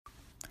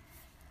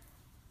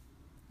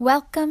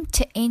Welcome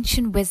to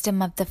Ancient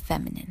Wisdom of the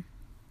Feminine,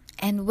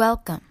 and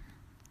welcome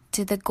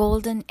to the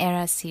Golden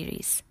Era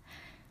series,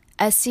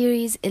 a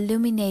series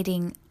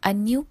illuminating a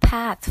new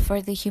path for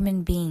the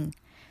human being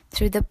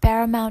through the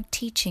paramount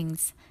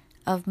teachings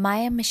of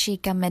Maya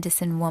Mexica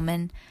medicine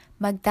woman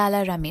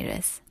Magdala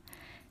Ramirez.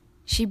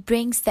 She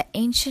brings the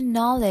ancient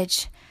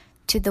knowledge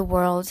to the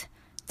world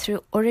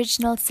through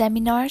original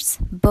seminars,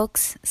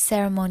 books,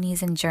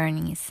 ceremonies, and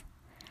journeys.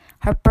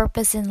 Her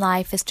purpose in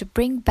life is to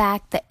bring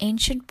back the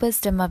ancient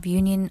wisdom of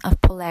union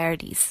of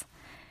polarities.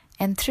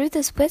 And through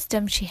this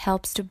wisdom, she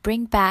helps to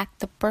bring back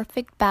the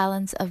perfect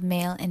balance of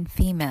male and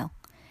female.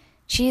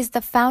 She is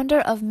the founder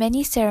of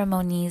many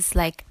ceremonies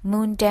like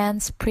Moon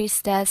Dance,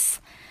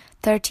 Priestess,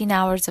 13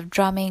 Hours of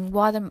Drumming,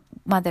 Water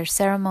Mother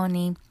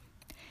Ceremony.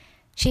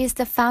 She is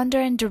the founder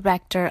and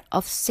director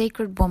of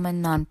Sacred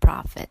Woman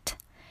Nonprofit.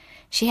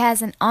 She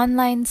has an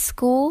online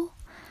school.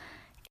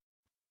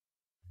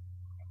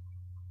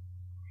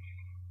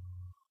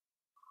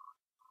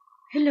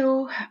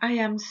 Hello, I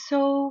am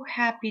so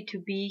happy to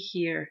be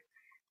here.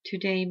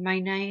 Today my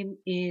name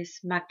is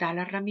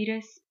Magdala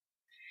Ramirez,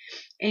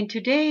 and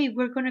today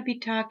we're going to be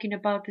talking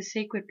about the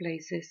sacred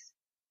places.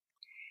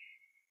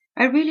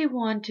 I really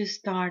want to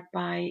start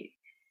by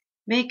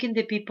making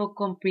the people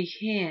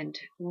comprehend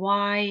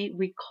why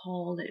we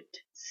call it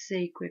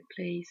sacred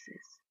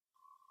places.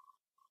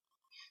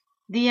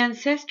 The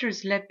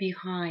ancestors left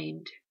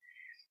behind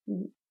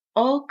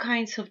all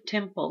kinds of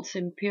temples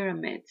and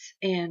pyramids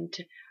and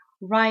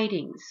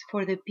writings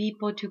for the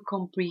people to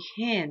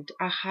comprehend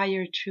a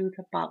higher truth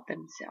about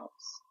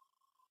themselves.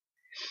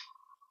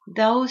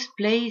 Those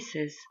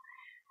places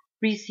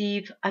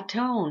receive a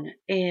tone,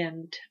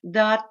 and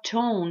that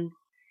tone,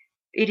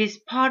 it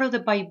is part of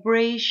the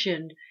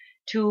vibration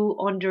to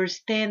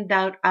understand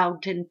that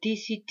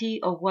authenticity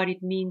of what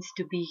it means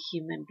to be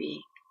human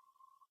being.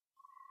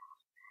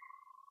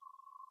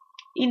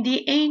 In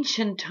the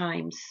ancient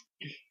times,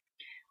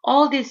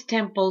 all these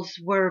temples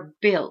were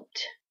built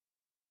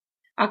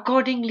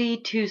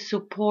accordingly to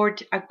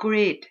support a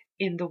grid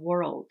in the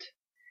world.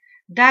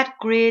 That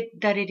grid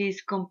that it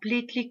is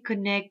completely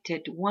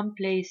connected one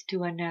place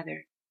to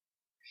another.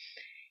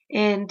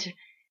 And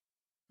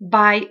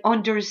by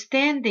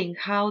understanding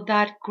how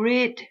that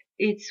grid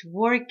is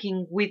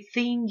working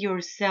within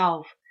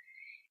yourself,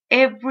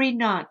 every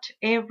knot,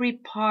 every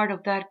part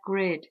of that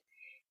grid,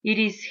 it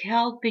is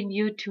helping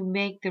you to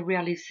make the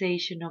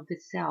realization of the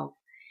self.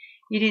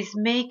 It is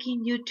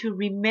making you to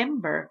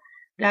remember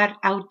that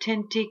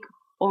authentic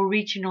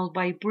original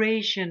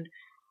vibration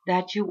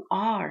that you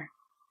are.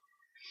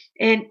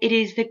 And it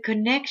is the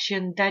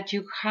connection that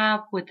you have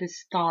with the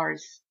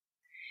stars.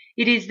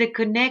 It is the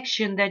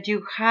connection that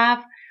you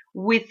have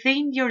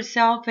within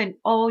yourself and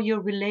all your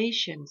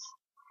relations.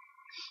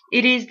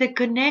 It is the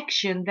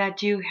connection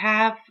that you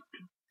have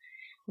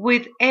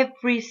with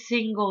every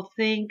single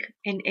thing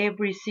and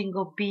every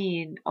single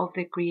being of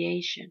the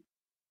creation.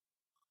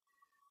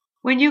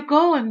 When you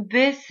go and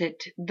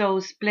visit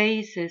those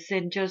places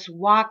and just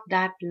walk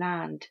that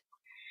land,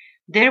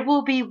 there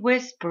will be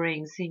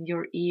whisperings in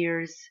your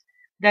ears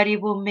that it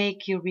will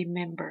make you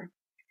remember.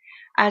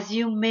 As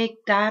you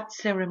make that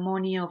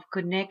ceremony of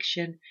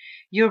connection,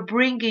 you're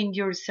bringing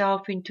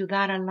yourself into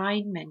that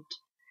alignment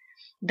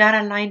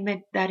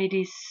that it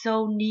is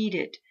so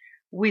needed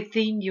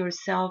within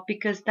yourself,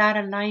 because that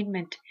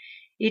alignment,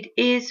 it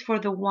is for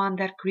the one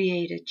that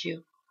created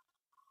you.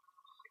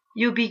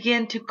 You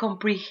begin to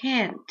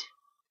comprehend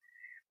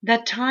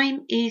that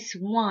time is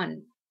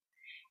one,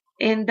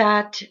 and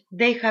that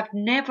they have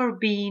never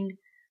been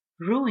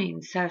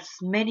ruins, as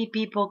many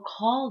people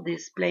call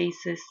these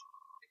places,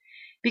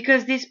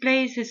 because these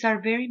places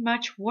are very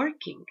much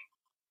working,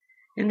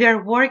 and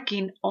they're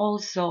working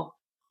also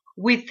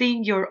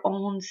within your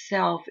own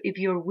self if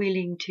you're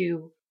willing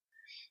to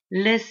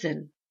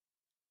listen.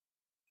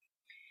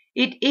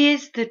 It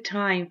is the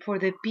time for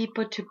the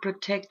people to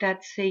protect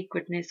that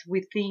sacredness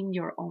within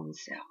your own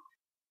self.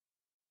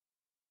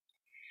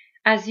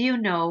 As you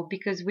know,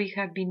 because we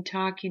have been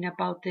talking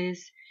about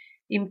this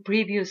in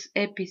previous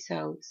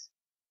episodes,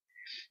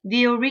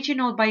 the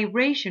original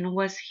vibration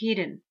was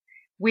hidden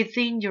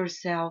within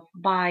yourself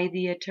by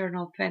the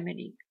eternal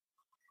feminine.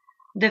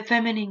 The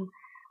feminine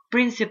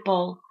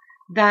principle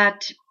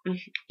that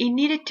she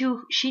needed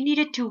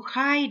to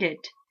hide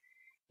it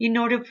in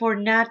order for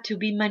not to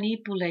be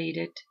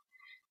manipulated.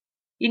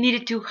 You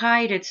needed to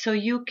hide it so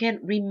you can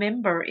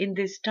remember in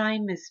this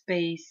time and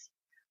space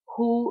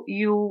who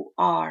you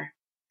are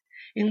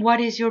and what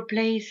is your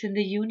place in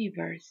the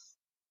universe.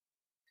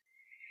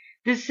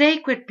 The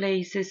sacred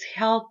places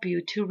help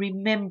you to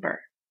remember.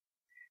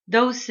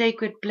 Those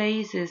sacred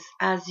places,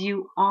 as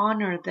you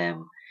honor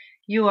them,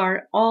 you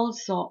are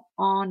also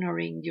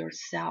honoring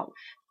yourself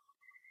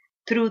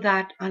through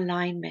that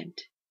alignment.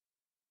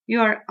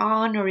 You are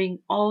honoring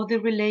all the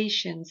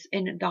relations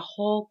and the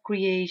whole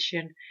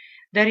creation,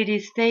 that it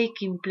is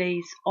taking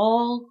place,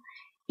 all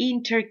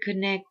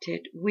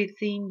interconnected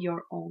within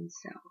your own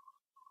self.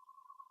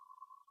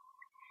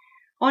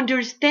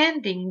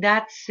 Understanding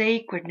that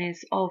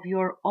sacredness of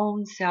your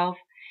own self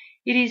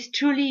It is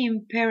truly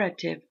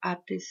imperative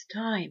at this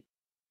time.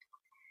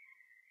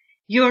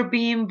 You're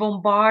being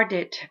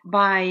bombarded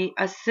by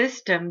a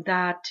system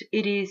that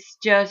it is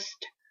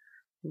just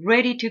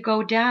ready to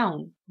go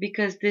down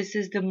because this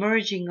is the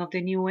merging of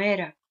the new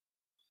era.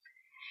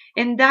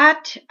 And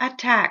that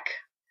attack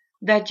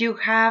that you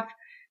have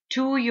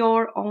to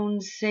your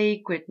own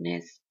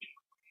sacredness,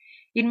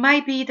 it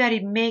might be that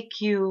it make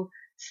you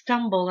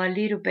stumble a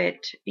little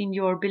bit in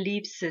your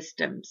belief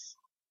systems.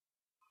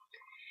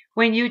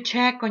 When you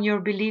check on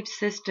your belief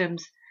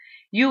systems,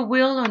 you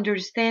will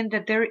understand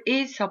that there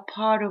is a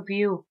part of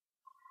you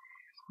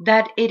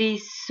that it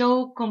is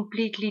so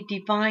completely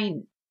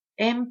divine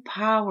and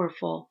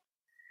powerful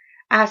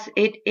as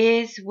it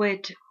is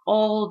with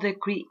all the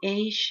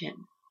creation.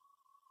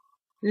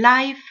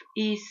 Life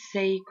is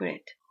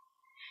sacred.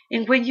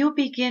 And when you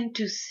begin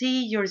to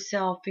see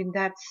yourself in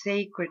that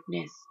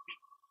sacredness,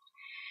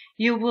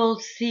 you will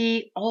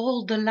see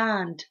all the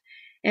land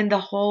and the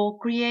whole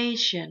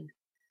creation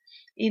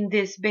in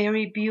this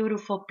very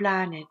beautiful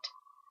planet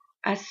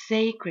as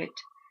sacred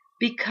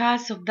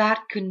because of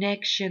that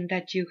connection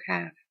that you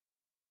have.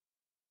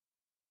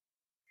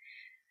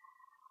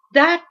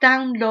 That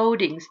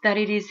downloadings that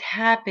it is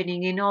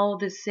happening in all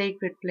the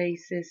sacred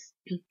places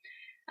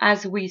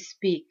as we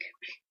speak,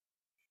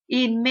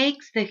 it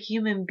makes the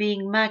human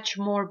being much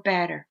more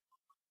better.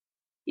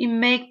 It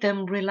makes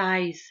them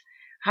realize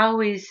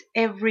how is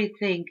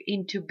everything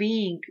into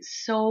being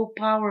so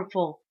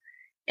powerful,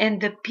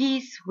 and the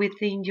peace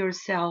within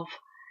yourself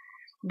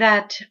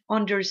that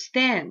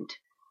understand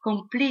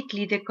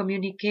completely the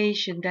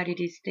communication that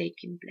it is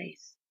taking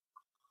place.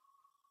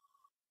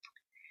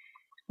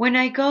 When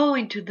I go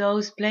into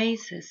those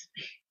places,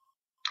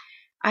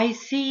 I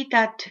see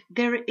that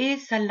there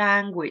is a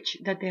language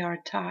that they are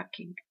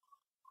talking.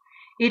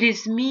 It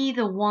is me,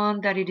 the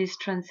one that it is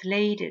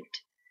translated,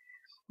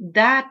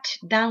 that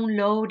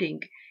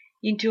downloading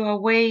into a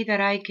way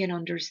that I can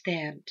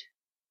understand.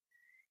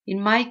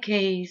 In my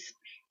case,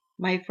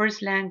 my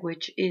first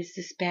language is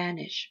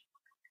Spanish.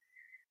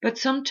 But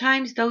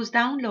sometimes those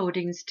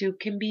downloadings too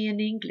can be in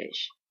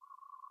English,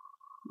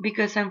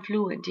 because I'm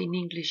fluent in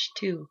English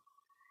too.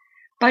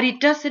 But it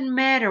doesn't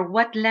matter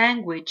what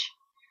language,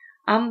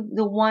 I'm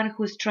the one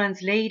who's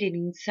translating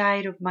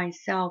inside of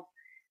myself.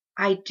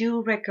 I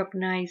do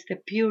recognize the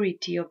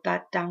purity of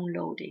that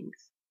downloadings.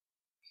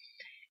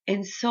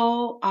 And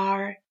so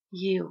are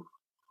you.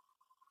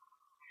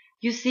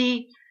 You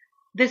see,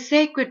 the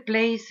sacred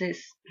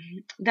places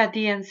that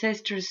the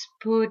ancestors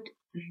put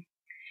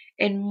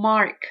and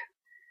mark,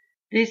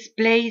 these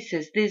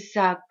places, these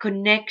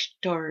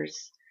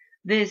connectors,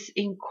 this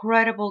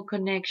incredible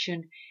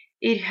connection,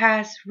 it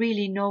has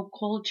really no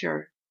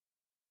culture.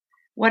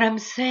 What I'm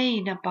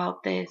saying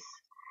about this,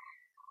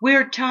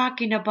 we're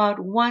talking about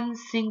one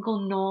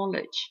single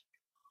knowledge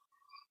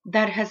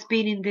that has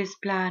been in this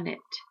planet,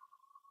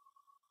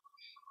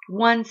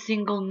 one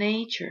single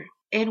nature,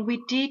 and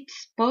we did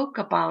spoke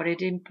about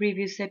it in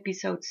previous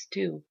episodes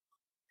too.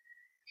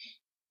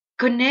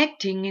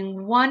 Connecting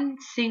in one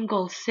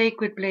single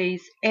sacred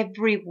place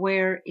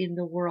everywhere in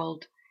the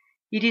world.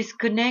 It is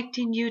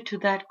connecting you to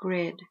that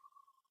grid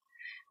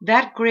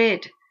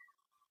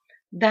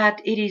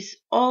that it is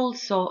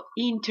also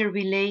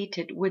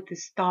interrelated with the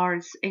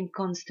stars and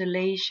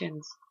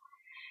constellations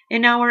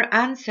and our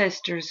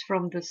ancestors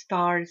from the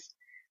stars,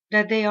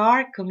 that they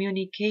are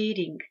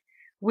communicating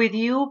with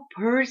you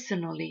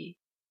personally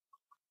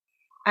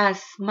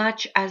as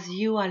much as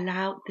you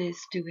allowed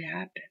this to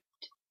happen.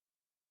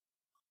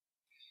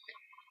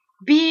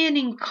 Being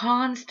in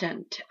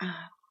constant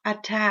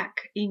attack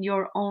in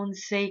your own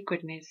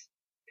sacredness,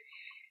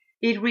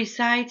 it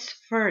resides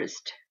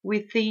first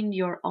within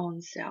your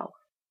own self.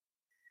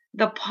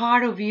 The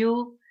part of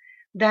you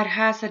that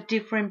has a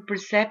different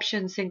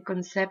perceptions and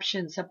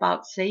conceptions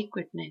about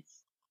sacredness.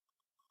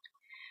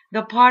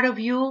 The part of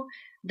you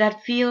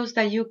that feels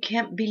that you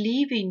can't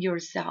believe in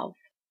yourself.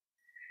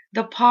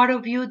 The part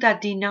of you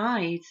that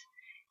denies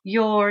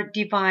your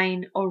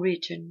divine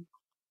origin.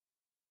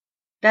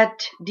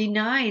 That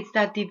denies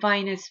that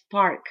divine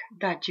spark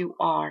that you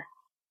are.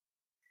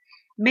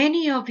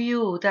 Many of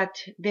you that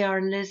they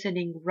are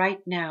listening right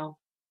now,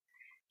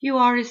 you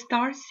are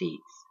star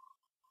seeds.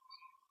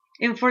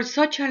 And for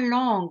such a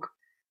long,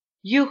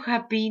 you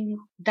have been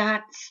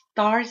that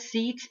star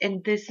seeds,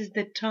 and this is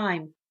the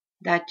time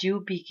that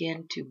you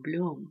begin to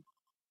bloom.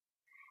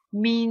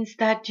 Means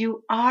that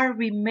you are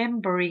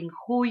remembering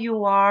who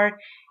you are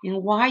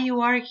and why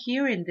you are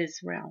here in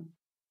this realm.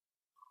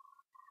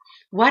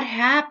 What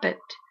happened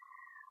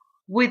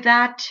with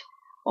that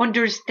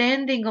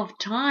understanding of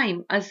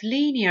time as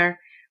linear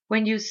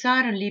when you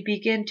suddenly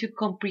begin to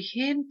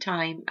comprehend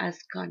time as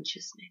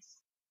consciousness?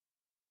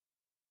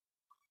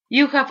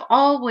 You have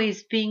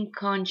always been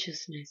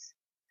consciousness,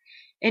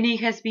 and it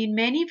has been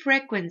many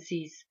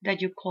frequencies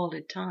that you call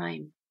it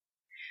time,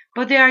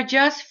 but they are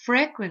just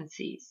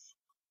frequencies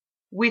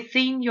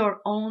within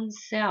your own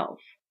self.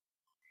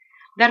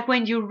 That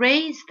when you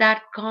raise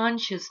that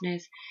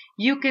consciousness,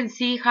 you can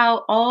see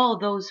how all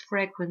those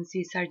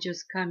frequencies are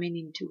just coming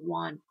into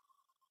one.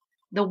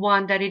 the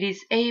one that it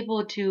is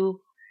able to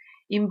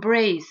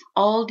embrace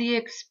all the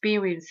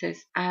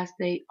experiences as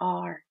they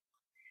are,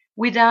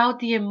 without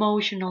the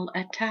emotional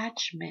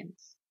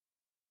attachments.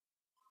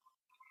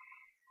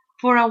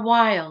 For a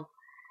while,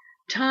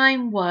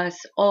 time was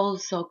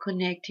also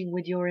connecting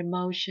with your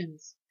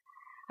emotions.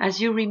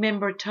 As you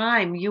remember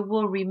time, you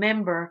will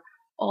remember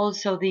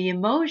also the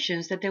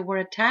emotions that they were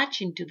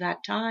attaching to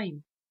that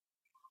time.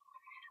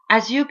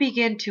 As you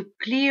begin to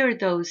clear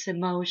those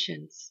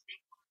emotions,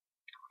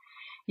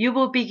 you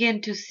will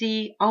begin to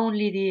see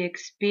only the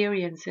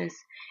experiences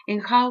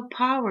and how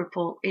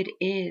powerful it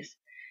is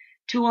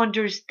to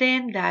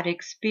understand that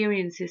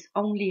experiences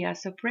only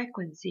as a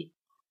frequency.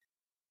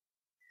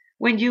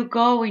 When you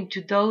go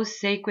into those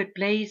sacred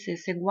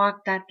places and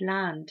walk that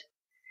land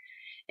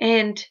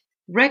and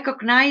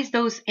recognize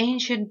those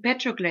ancient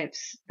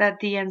petroglyphs that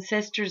the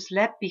ancestors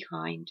left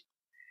behind,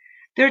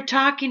 they're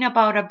talking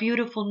about a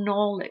beautiful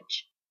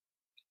knowledge,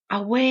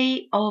 a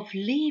way of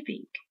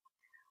living,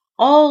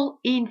 all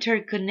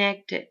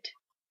interconnected,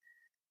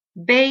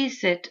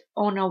 based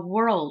on a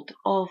world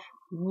of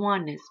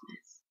oneness.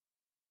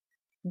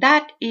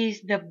 That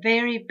is the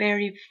very,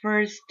 very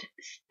first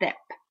step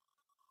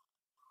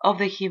of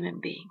the human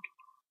being.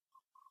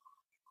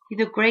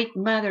 The Great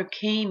Mother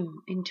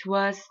came into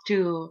us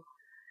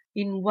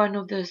in one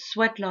of the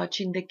sweat lodge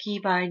in the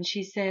Kiva, and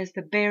she says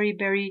the very,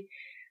 very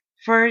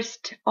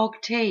first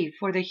octave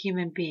for the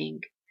human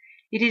being.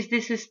 It is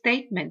this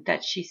statement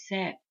that she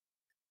said.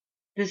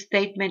 The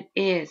statement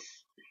is,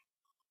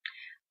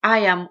 I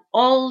am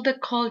all the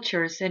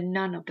cultures and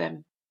none of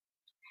them,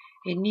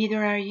 and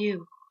neither are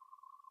you.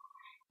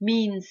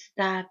 Means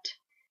that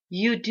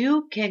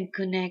you can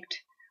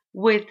connect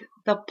with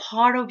the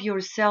part of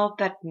yourself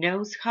that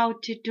knows how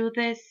to do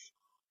this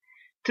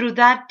through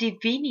that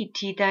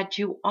divinity that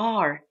you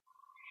are.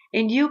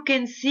 And you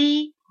can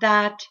see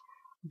that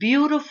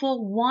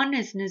beautiful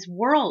oneness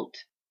world,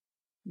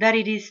 that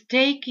it is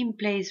taking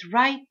place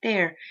right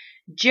there,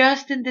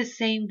 just in the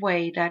same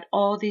way that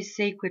all these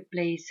sacred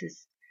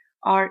places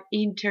are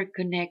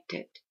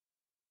interconnected.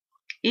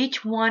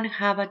 Each one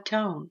have a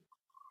tone.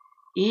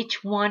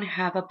 Each one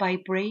have a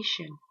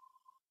vibration.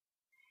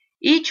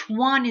 Each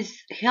one is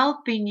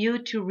helping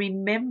you to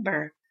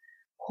remember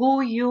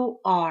who you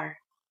are.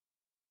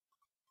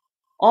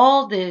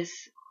 All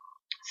these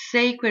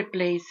sacred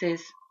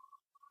places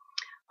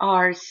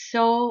are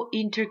so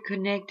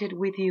interconnected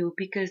with you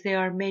because there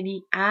are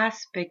many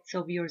aspects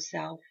of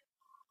yourself,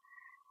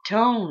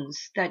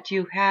 tones that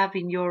you have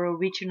in your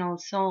original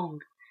song,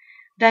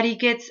 that it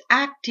gets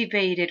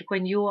activated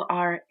when you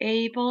are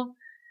able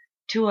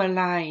to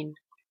align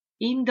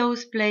in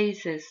those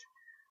places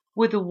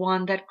with the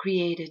one that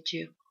created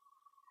you,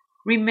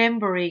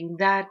 remembering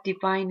that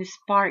divine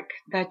spark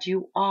that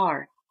you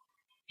are,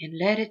 and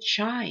let it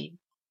shine,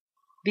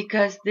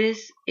 because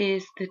this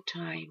is the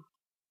time.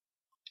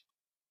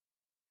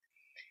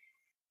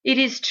 It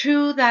is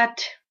true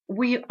that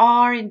we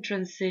are in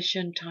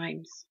transition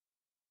times.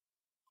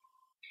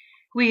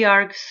 We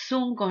are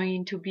soon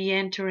going to be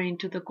entering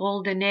into the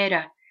golden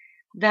era,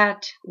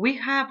 that we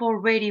have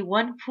already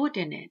one foot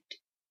in it.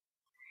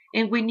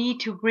 And we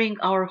need to bring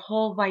our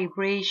whole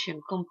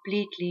vibration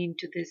completely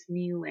into this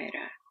new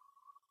era,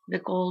 the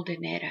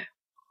golden era.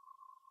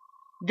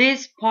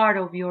 This part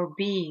of your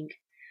being,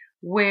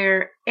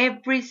 where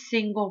every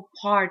single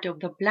part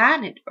of the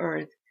planet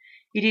Earth,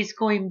 it is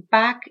going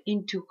back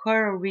into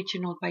her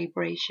original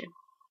vibration.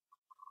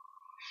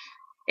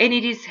 And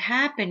it is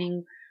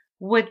happening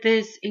with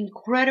these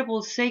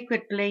incredible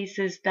sacred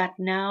places that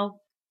now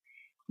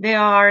they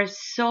are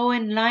so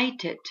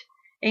enlightened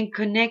and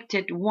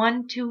connected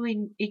one to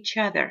each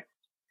other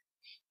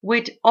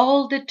with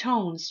all the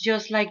tones,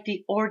 just like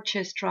the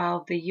orchestra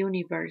of the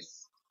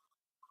universe,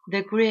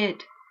 the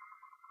grid.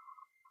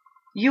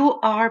 You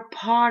are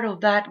part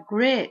of that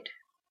grid.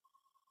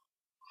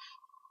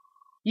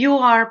 You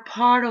are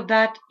part of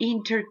that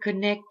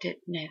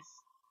interconnectedness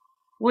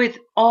with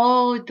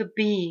all the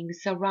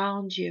beings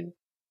around you,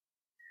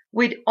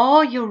 with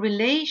all your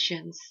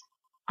relations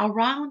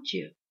around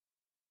you,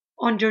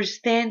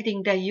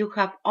 understanding that you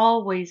have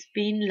always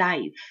been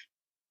life,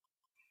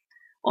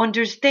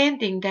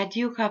 understanding that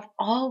you have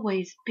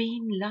always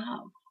been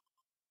love.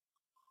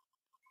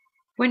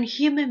 When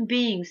human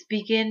beings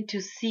begin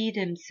to see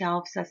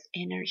themselves as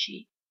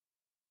energy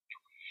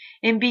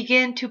and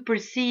begin to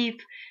perceive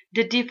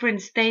the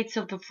different states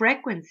of the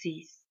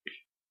frequencies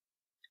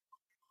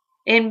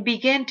and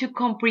begin to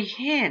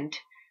comprehend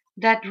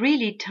that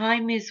really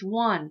time is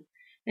one,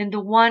 and the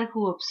one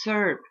who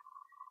observes,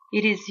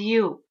 it is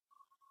you.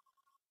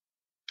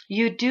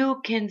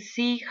 You can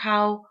see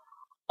how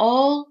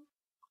all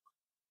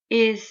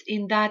is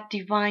in that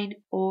divine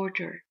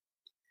order,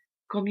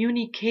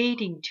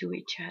 communicating to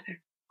each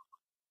other,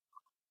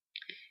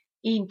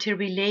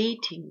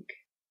 interrelating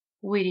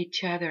with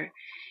each other.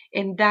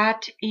 And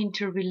that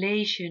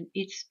interrelation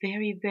is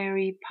very,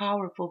 very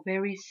powerful,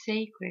 very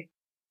sacred,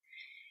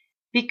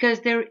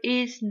 because there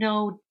is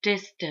no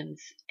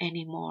distance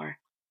anymore.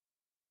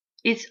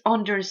 It's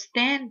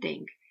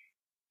understanding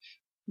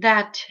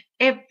that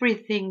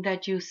everything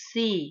that you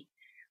see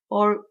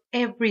or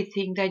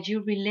everything that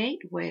you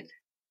relate with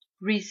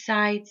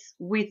resides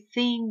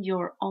within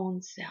your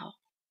own self.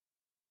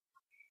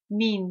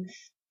 Means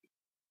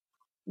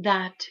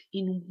that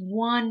in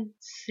one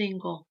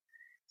single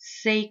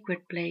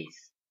sacred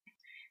place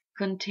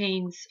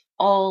contains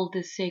all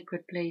the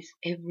sacred place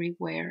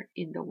everywhere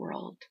in the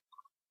world.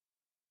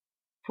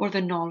 For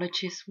the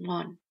knowledge is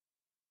one.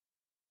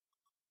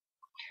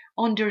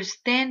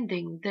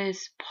 Understanding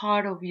this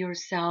part of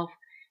yourself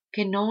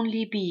can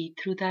only be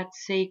through that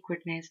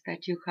sacredness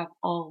that you have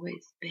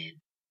always been.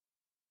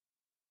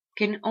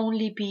 Can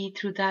only be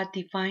through that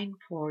divine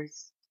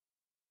force.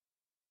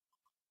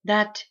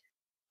 That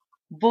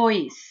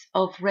voice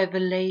of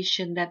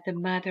revelation that the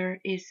Mother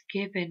is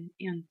given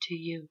unto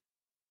you.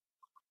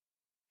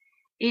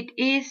 It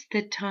is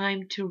the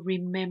time to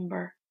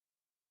remember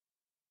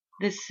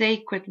the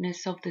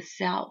sacredness of the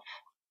self.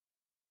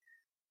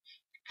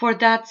 For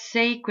that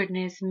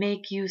sacredness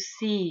make you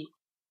see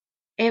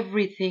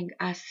everything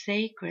as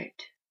sacred.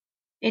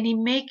 And it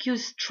make you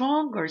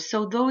stronger.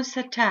 So those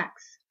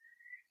attacks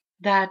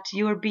that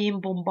you're being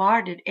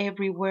bombarded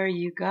everywhere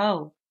you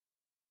go,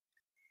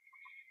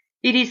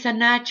 it is a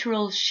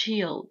natural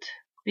shield,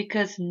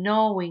 because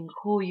knowing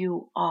who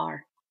you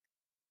are,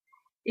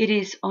 it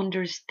is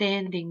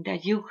understanding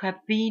that you have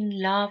been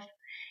loved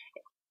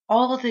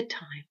all the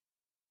time,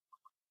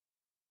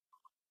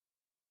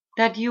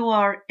 that you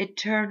are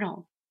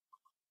eternal,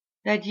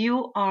 that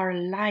you are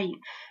life,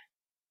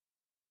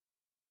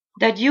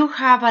 that you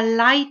have a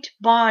light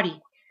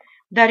body,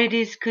 that it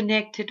is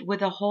connected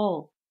with a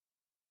whole.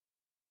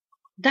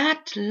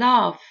 That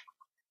love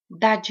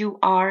that you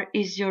are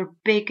is your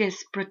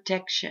biggest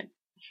protection.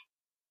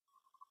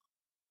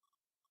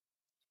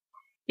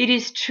 It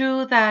is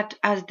true that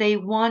as they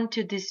want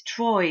to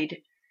destroy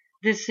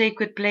the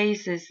sacred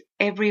places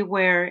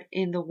everywhere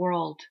in the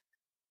world,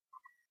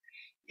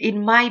 it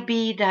might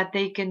be that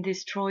they can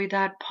destroy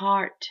that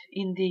part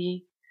in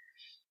the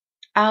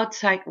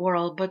outside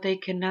world, but they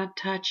cannot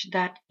touch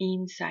that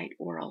inside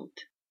world.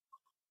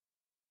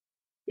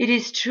 It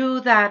is true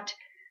that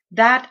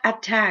that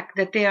attack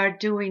that they are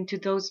doing to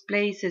those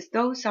places,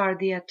 those are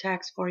the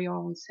attacks for your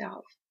own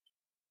self.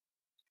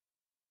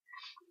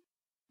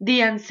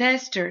 The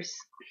ancestors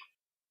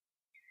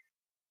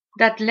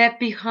that left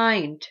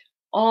behind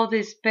all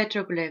these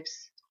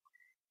petroglyphs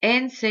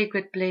and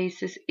sacred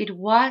places, it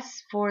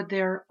was for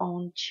their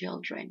own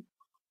children.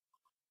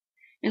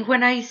 And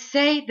when I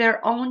say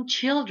their own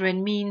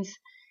children, means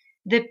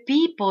the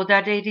people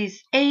that it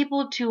is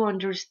able to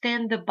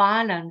understand the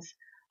balance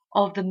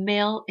of the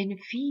male and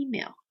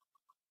female.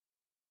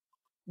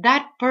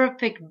 That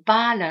perfect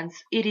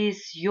balance, it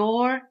is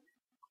your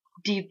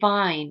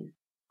divine.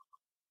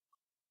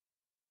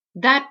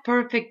 That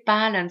perfect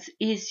balance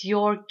is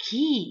your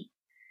key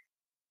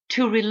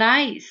to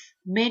realize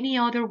many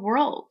other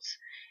worlds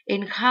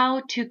and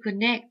how to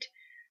connect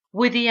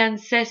with the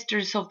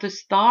ancestors of the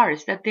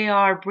stars that they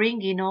are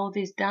bringing all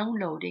these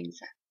downloadings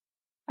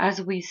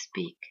as we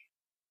speak.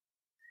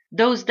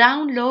 Those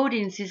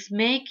downloadings is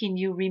making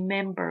you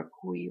remember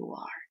who you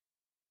are.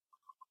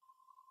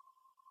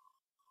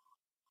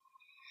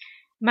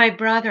 My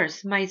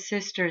brothers, my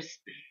sisters,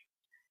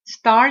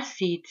 star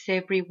seeds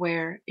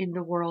everywhere in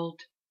the world,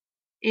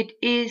 it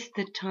is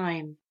the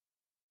time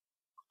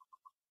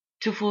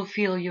to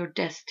fulfill your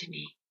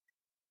destiny,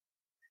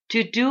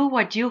 to do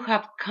what you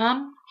have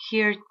come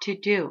here to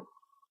do.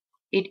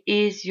 It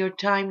is your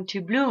time to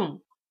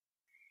bloom,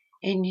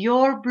 and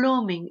your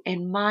blooming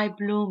and my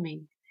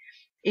blooming,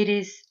 it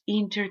is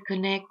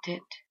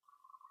interconnected,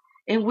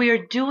 and we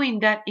are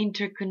doing that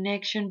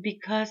interconnection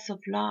because of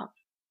love.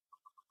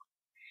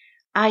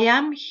 I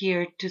am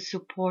here to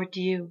support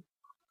you,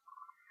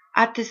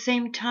 at the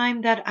same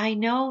time that I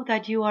know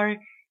that you are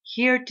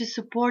here to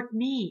support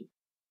me.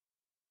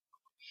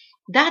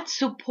 That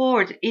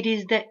support, it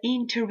is the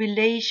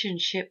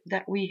interrelationship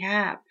that we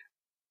have.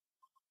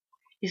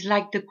 It's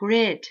like the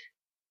grid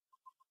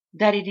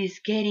that it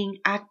is getting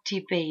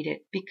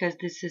activated because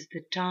this is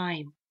the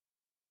time.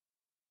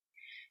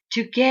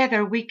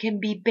 Together we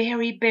can be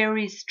very,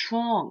 very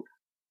strong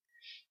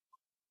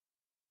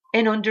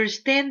and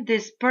understand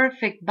this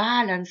perfect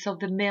balance of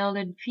the male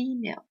and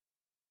female.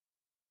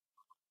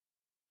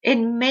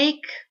 And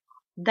make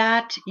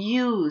that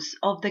use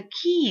of the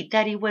key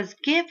that it was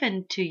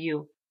given to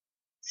you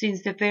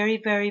since the very,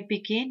 very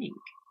beginning.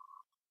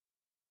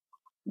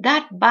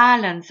 That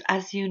balance,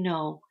 as you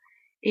know,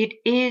 it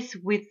is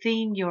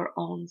within your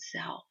own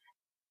self.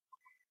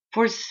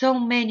 For so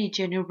many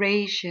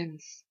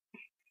generations,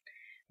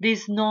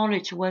 this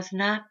knowledge was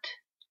not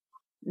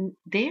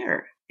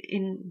there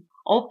in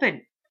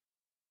open.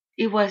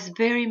 It was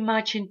very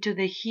much into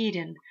the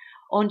hidden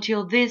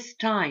until this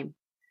time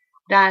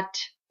that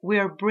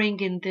we're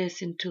bringing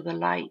this into the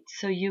light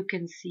so you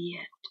can see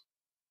it.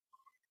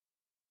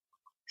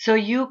 So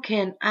you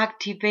can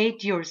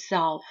activate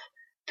yourself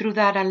through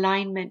that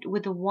alignment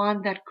with the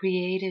one that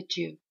created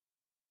you.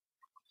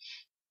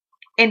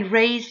 And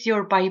raise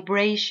your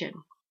vibration.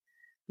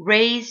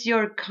 Raise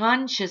your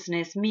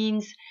consciousness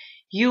means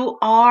You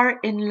are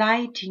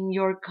enlightening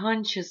your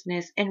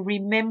consciousness and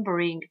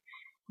remembering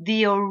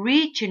the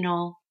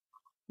original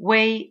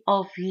way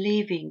of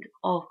living,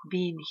 of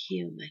being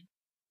human.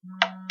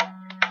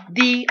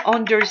 The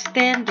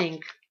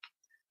understanding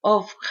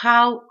of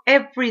how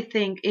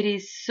everything it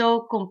is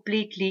so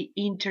completely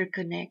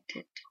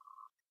interconnected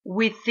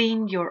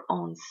within your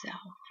own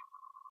self.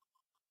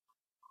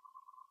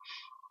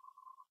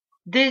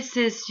 This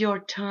is your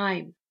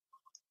time.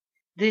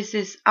 This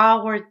is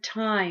our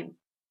time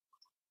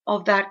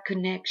of that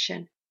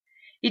connection.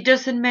 It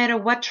doesn't matter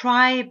what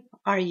tribe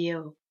are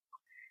you.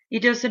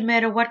 It doesn't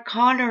matter what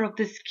color of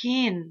the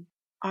skin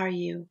are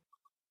you.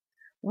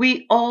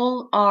 We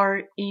all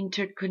are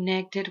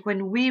interconnected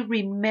when we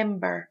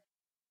remember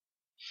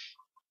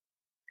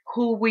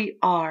who we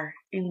are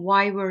and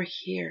why we're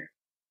here.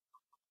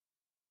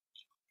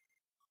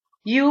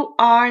 You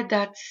are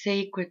that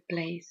sacred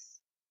place.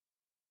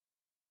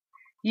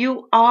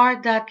 You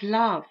are that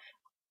love.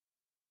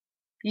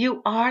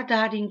 You are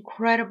that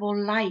incredible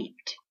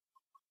light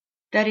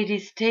that it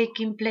is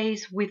taking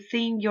place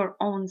within your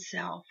own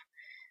self.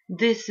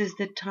 This is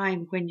the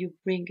time when you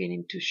bring it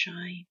into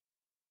shine.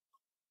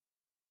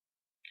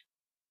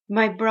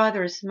 My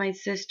brothers, my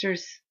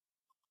sisters,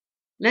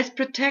 let's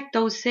protect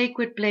those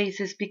sacred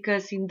places,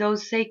 because in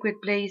those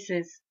sacred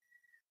places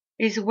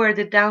is where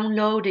the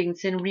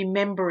downloadings and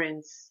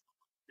remembrance.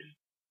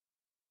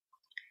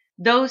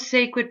 Those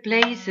sacred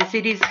places,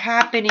 it is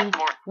happening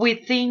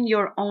within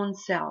your own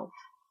self.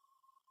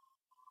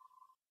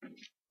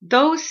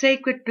 Those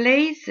sacred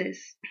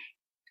places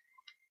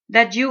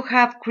that you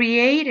have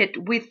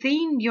created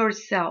within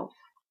yourself,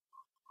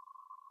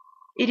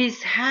 it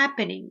is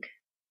happening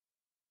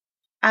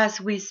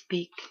as we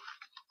speak.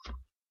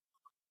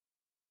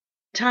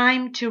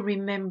 Time to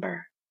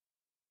remember.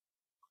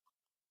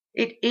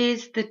 It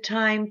is the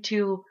time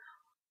to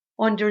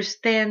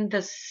understand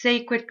the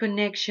sacred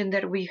connection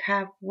that we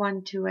have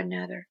one to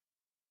another.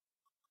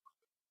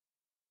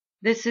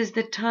 This is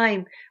the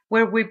time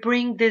where we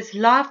bring this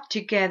love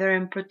together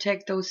and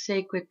protect those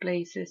sacred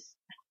places.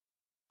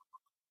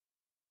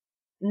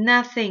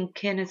 Nothing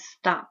can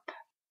stop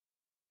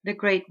the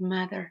Great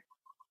Mother.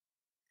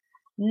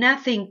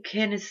 Nothing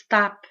can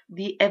stop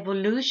the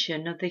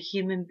evolution of the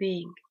human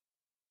being.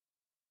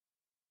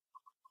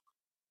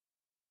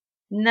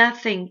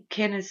 Nothing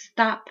can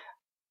stop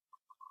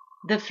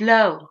the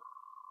flow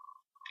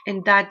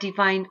and that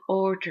divine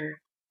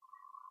order,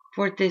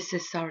 for this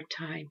is our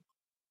time.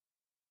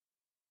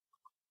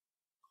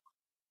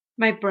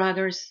 My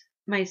brothers,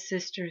 my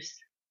sisters,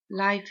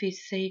 life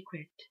is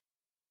sacred.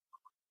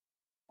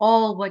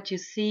 All what you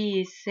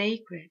see is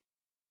sacred,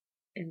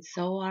 and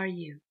so are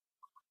you.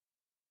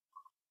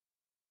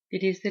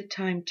 It is the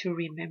time to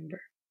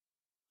remember.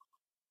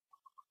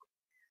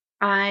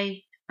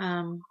 I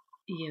am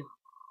you,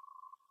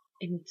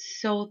 and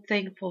so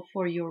thankful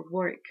for your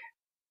work.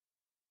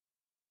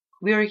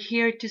 We are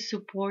here to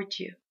support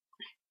you.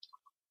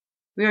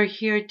 We are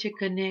here to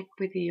connect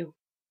with you.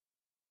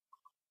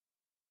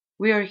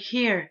 We are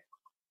here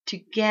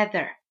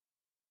together.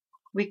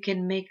 We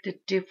can make the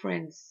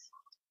difference.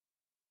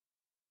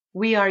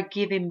 We are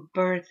giving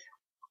birth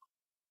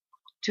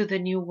to the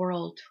new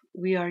world.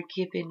 We are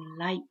giving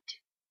light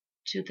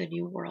to the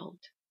new world.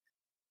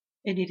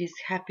 And it is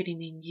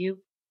happening in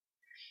you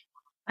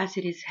as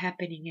it is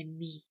happening in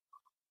me,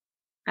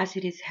 as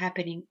it is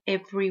happening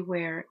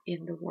everywhere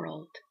in the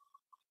world.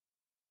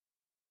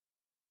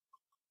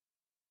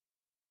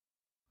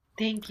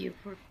 Thank you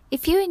for...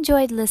 If you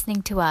enjoyed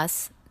listening to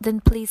us,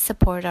 then please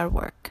support our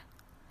work.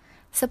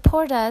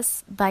 Support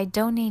us by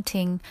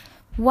donating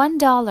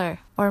 $1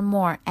 or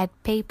more at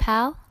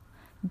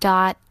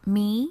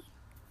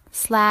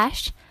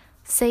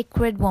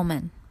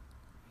paypal.me/sacredwoman.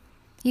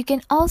 You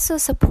can also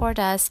support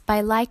us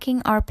by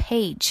liking our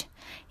page,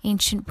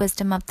 Ancient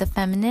Wisdom of the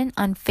Feminine,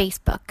 on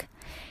Facebook,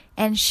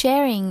 and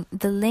sharing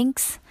the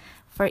links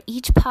for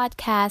each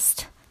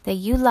podcast that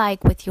you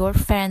like with your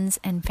friends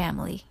and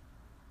family.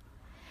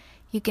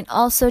 You can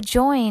also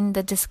join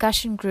the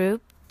discussion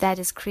group that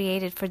is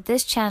created for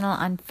this channel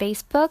on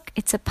Facebook.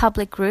 It's a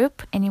public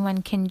group.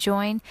 Anyone can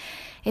join.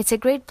 It's a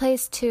great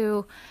place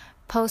to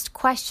post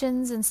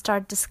questions and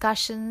start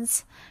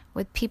discussions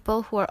with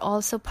people who are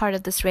also part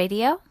of this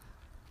radio.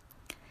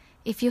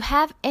 If you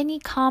have any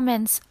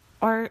comments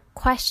or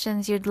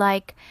questions you'd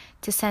like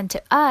to send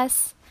to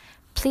us,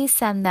 please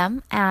send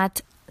them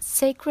at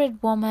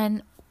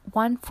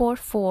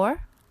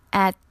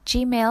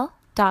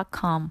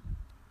sacredwoman144@gmail.com.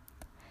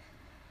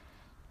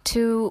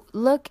 To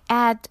look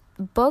at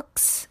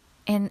books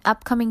and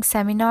upcoming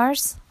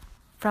seminars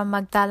from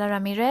Magdala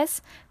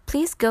Ramirez,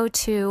 please go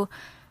to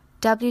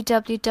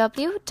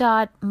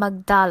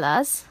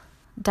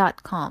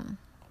www.magdalas.com,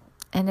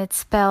 and it's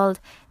spelled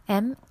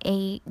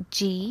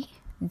Magdalas.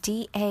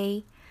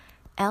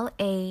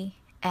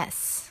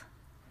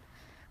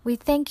 We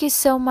thank you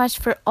so much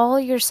for all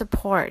your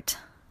support,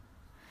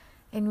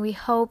 and we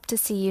hope to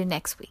see you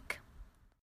next week.